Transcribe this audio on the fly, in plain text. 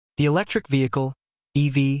The electric vehicle,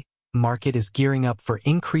 EV, market is gearing up for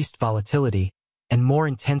increased volatility and more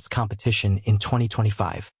intense competition in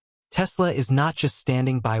 2025. Tesla is not just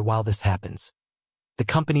standing by while this happens. The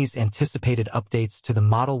company's anticipated updates to the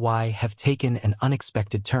Model Y have taken an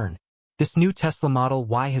unexpected turn. This new Tesla Model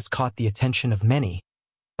Y has caught the attention of many,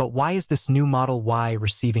 but why is this new Model Y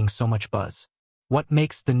receiving so much buzz? What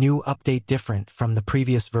makes the new update different from the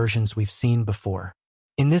previous versions we've seen before?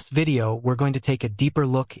 In this video, we're going to take a deeper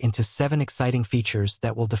look into 7 exciting features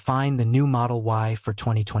that will define the new Model Y for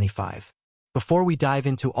 2025. Before we dive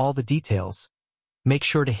into all the details, make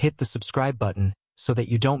sure to hit the subscribe button so that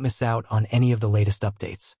you don't miss out on any of the latest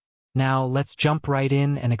updates. Now, let's jump right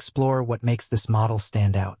in and explore what makes this model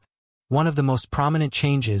stand out. One of the most prominent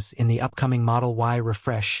changes in the upcoming Model Y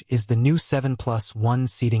refresh is the new 7+1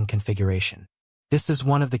 seating configuration. This is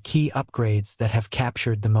one of the key upgrades that have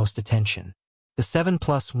captured the most attention. The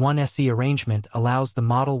 7+1 SE arrangement allows the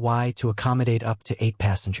Model Y to accommodate up to 8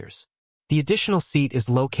 passengers. The additional seat is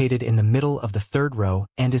located in the middle of the third row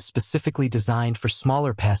and is specifically designed for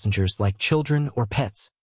smaller passengers like children or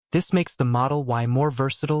pets. This makes the Model Y more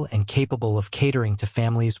versatile and capable of catering to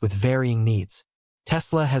families with varying needs.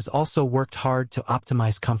 Tesla has also worked hard to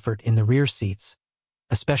optimize comfort in the rear seats,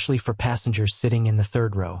 especially for passengers sitting in the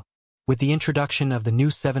third row. With the introduction of the new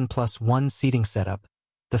 7+1 seating setup,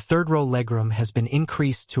 the third-row legroom has been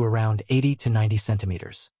increased to around 80 to 90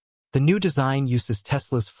 centimeters. The new design uses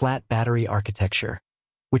Tesla's flat battery architecture,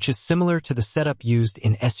 which is similar to the setup used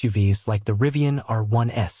in SUVs like the Rivian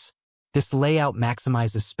R1S. This layout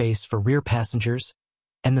maximizes space for rear passengers,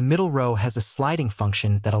 and the middle row has a sliding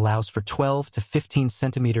function that allows for 12 to 15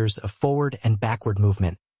 centimeters of forward and backward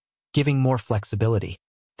movement, giving more flexibility.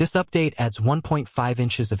 This update adds 1.5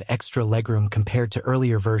 inches of extra legroom compared to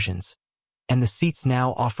earlier versions, and the seats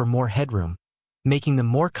now offer more headroom, making them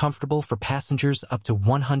more comfortable for passengers up to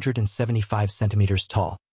 175 centimeters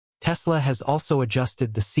tall. Tesla has also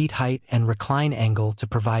adjusted the seat height and recline angle to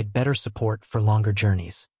provide better support for longer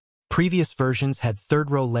journeys. Previous versions had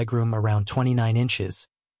third-row legroom around 29 inches,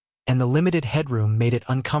 and the limited headroom made it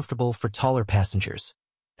uncomfortable for taller passengers,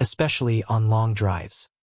 especially on long drives.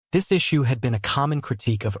 This issue had been a common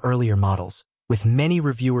critique of earlier models, with many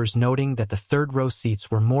reviewers noting that the third-row seats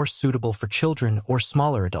were more suitable for children or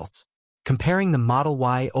smaller adults. Comparing the Model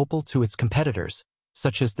Y Opal to its competitors,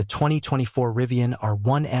 such as the 2024 Rivian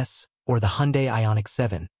R1S or the Hyundai Ioniq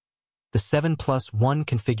 7, the 7+1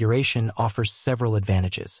 configuration offers several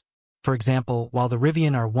advantages. For example, while the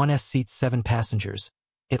Rivian R1S seats 7 passengers,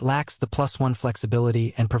 it lacks the +1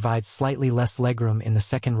 flexibility and provides slightly less legroom in the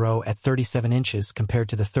second row at 37 inches compared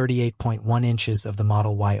to the 38.1 inches of the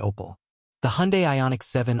Model Y Opal. The Hyundai Ioniq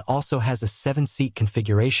 7 also has a 7-seat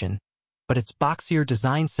configuration, but its boxier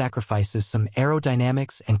design sacrifices some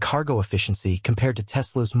aerodynamics and cargo efficiency compared to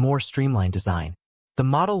Tesla's more streamlined design. The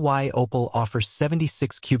Model Y Opal offers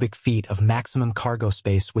 76 cubic feet of maximum cargo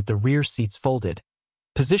space with the rear seats folded,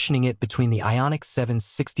 positioning it between the Ioniq 7's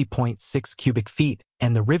 60.6 cubic feet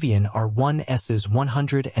and the Rivian R1S's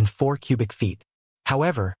 104 cubic feet.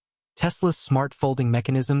 However, Tesla's smart folding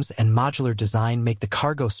mechanisms and modular design make the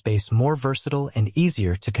cargo space more versatile and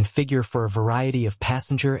easier to configure for a variety of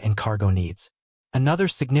passenger and cargo needs. Another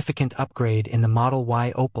significant upgrade in the Model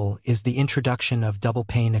Y Opal is the introduction of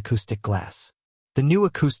double-pane acoustic glass. The new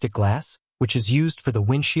acoustic glass, which is used for the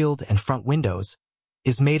windshield and front windows,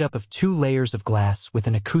 is made up of 2 layers of glass with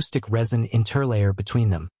an acoustic resin interlayer between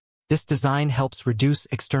them. This design helps reduce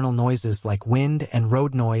external noises like wind and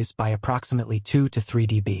road noise by approximately 2 to 3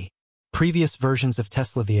 dB. Previous versions of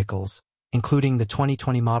Tesla vehicles, including the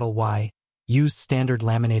 2020 Model Y, used standard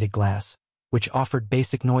laminated glass, which offered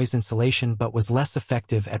basic noise insulation but was less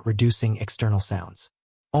effective at reducing external sounds.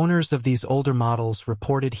 Owners of these older models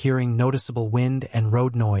reported hearing noticeable wind and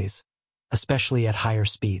road noise, especially at higher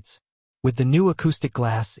speeds. With the new acoustic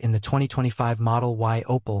glass in the 2025 Model Y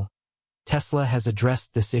Opal, Tesla has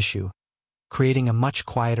addressed this issue, creating a much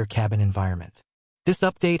quieter cabin environment. This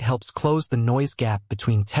update helps close the noise gap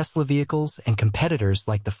between Tesla vehicles and competitors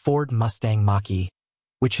like the Ford Mustang Mach-E,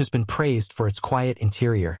 which has been praised for its quiet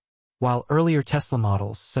interior. While earlier Tesla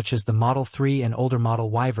models, such as the Model 3 and older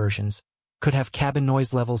Model Y versions, could have cabin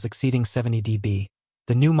noise levels exceeding 70 dB,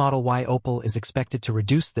 the new Model Y Opal is expected to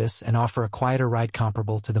reduce this and offer a quieter ride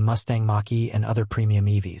comparable to the Mustang Mach-E and other premium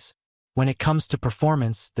EVs. When it comes to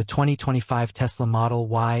performance, the 2025 Tesla Model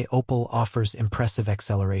Y Opal offers impressive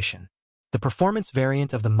acceleration. The performance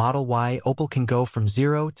variant of the Model Y Opal can go from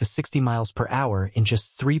 0 to 60 miles per hour in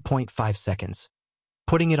just 3.5 seconds,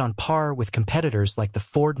 putting it on par with competitors like the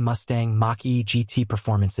Ford Mustang Mach-E GT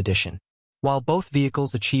Performance Edition. While both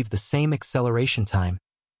vehicles achieve the same acceleration time,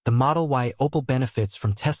 the Model Y Opel benefits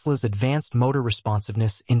from Tesla's advanced motor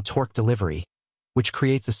responsiveness in torque delivery, which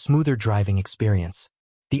creates a smoother driving experience.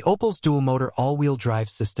 The Opel's dual-motor all-wheel drive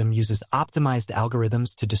system uses optimized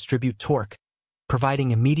algorithms to distribute torque,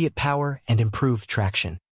 providing immediate power and improved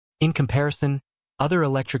traction. In comparison, other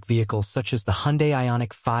electric vehicles such as the Hyundai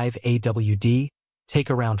Ioniq 5 AWD take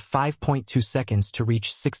around 5.2 seconds to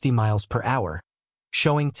reach 60 miles per hour,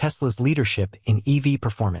 showing Tesla's leadership in EV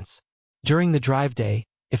performance. During the drive day,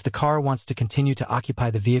 if the car wants to continue to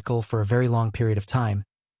occupy the vehicle for a very long period of time,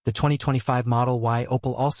 the 2025 Model Y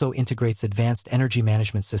Opel also integrates advanced energy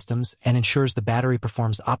management systems and ensures the battery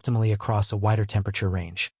performs optimally across a wider temperature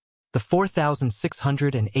range. The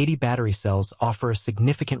 4,680 battery cells offer a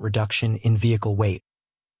significant reduction in vehicle weight,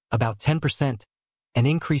 about 10%, and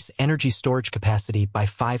increase energy storage capacity by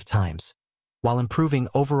 5 times, while improving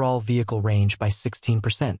overall vehicle range by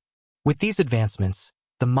 16%. With these advancements,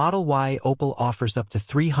 the Model Y Opel offers up to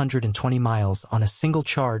 320 miles on a single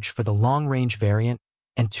charge for the long-range variant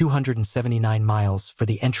and 279 miles for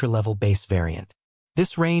the entry-level base variant.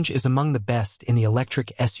 This range is among the best in the electric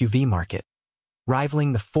SUV market,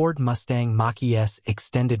 rivaling the Ford Mustang Mach-E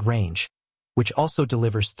extended range, which also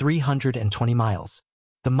delivers 320 miles.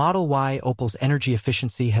 The Model Y Opel's energy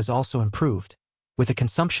efficiency has also improved, with a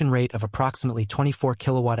consumption rate of approximately 24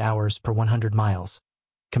 kilowatt-hours per 100 miles,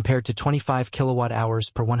 compared to 25 kilowatt-hours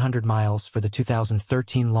per 100 miles for the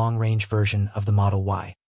 2013 long-range version of the Model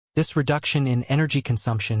Y. This reduction in energy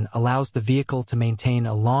consumption allows the vehicle to maintain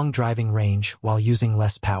a long driving range while using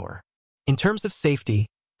less power. In terms of safety,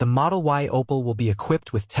 the Model Y Opel will be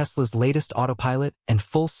equipped with Tesla's latest autopilot and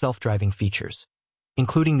full self-driving features,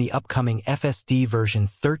 including the upcoming FSD version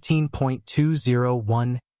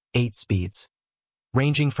 13.2018 speeds,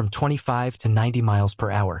 ranging from 25 to 90 miles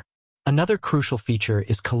per hour. Another crucial feature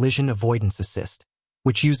is collision avoidance assist,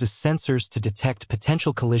 which uses sensors to detect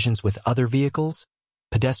potential collisions with other vehicles,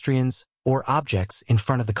 pedestrians, or objects in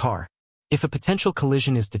front of the car. If a potential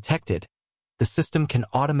collision is detected, the system can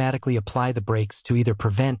automatically apply the brakes to either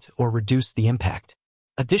prevent or reduce the impact.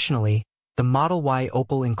 Additionally, the Model Y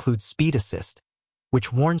Opel includes speed assist,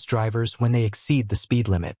 which warns drivers when they exceed the speed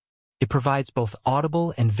limit. It provides both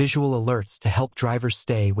audible and visual alerts to help drivers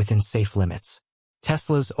stay within safe limits.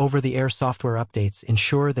 Tesla's over-the-air software updates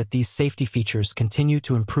ensure that these safety features continue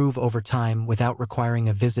to improve over time without requiring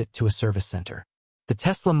a visit to a service center. The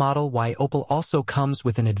Tesla Model Y Opel also comes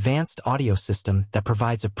with an advanced audio system that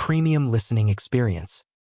provides a premium listening experience.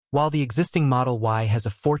 While the existing Model Y has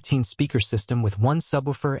a 14-speaker system with 1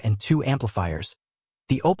 subwoofer and 2 amplifiers,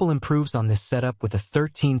 the Opel improves on this setup with a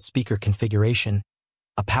 13-speaker configuration,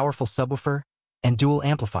 a powerful subwoofer, and dual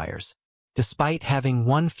amplifiers. Despite having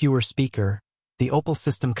 1 fewer speaker, the Opel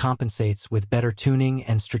system compensates with better tuning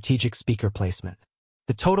and strategic speaker placement.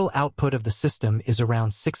 The total output of the system is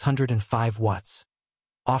around 605 watts,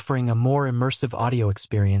 offering a more immersive audio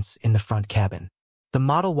experience in the front cabin. The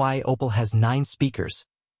Model Y Opel has 9 speakers,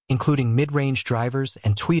 including mid-range drivers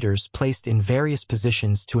and tweeters placed in various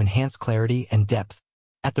positions to enhance clarity and depth.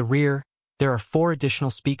 At the rear, there are 4 additional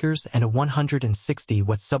speakers and a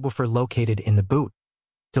 160-watt subwoofer located in the boot,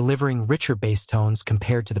 delivering richer bass tones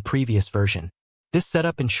compared to the previous version. This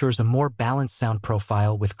setup ensures a more balanced sound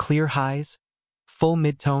profile with clear highs, full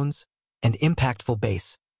midtones, and impactful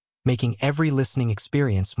bass, making every listening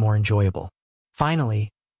experience more enjoyable. Finally,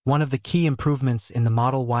 one of the key improvements in the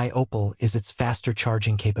Model Y Opel is its faster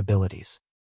charging capabilities.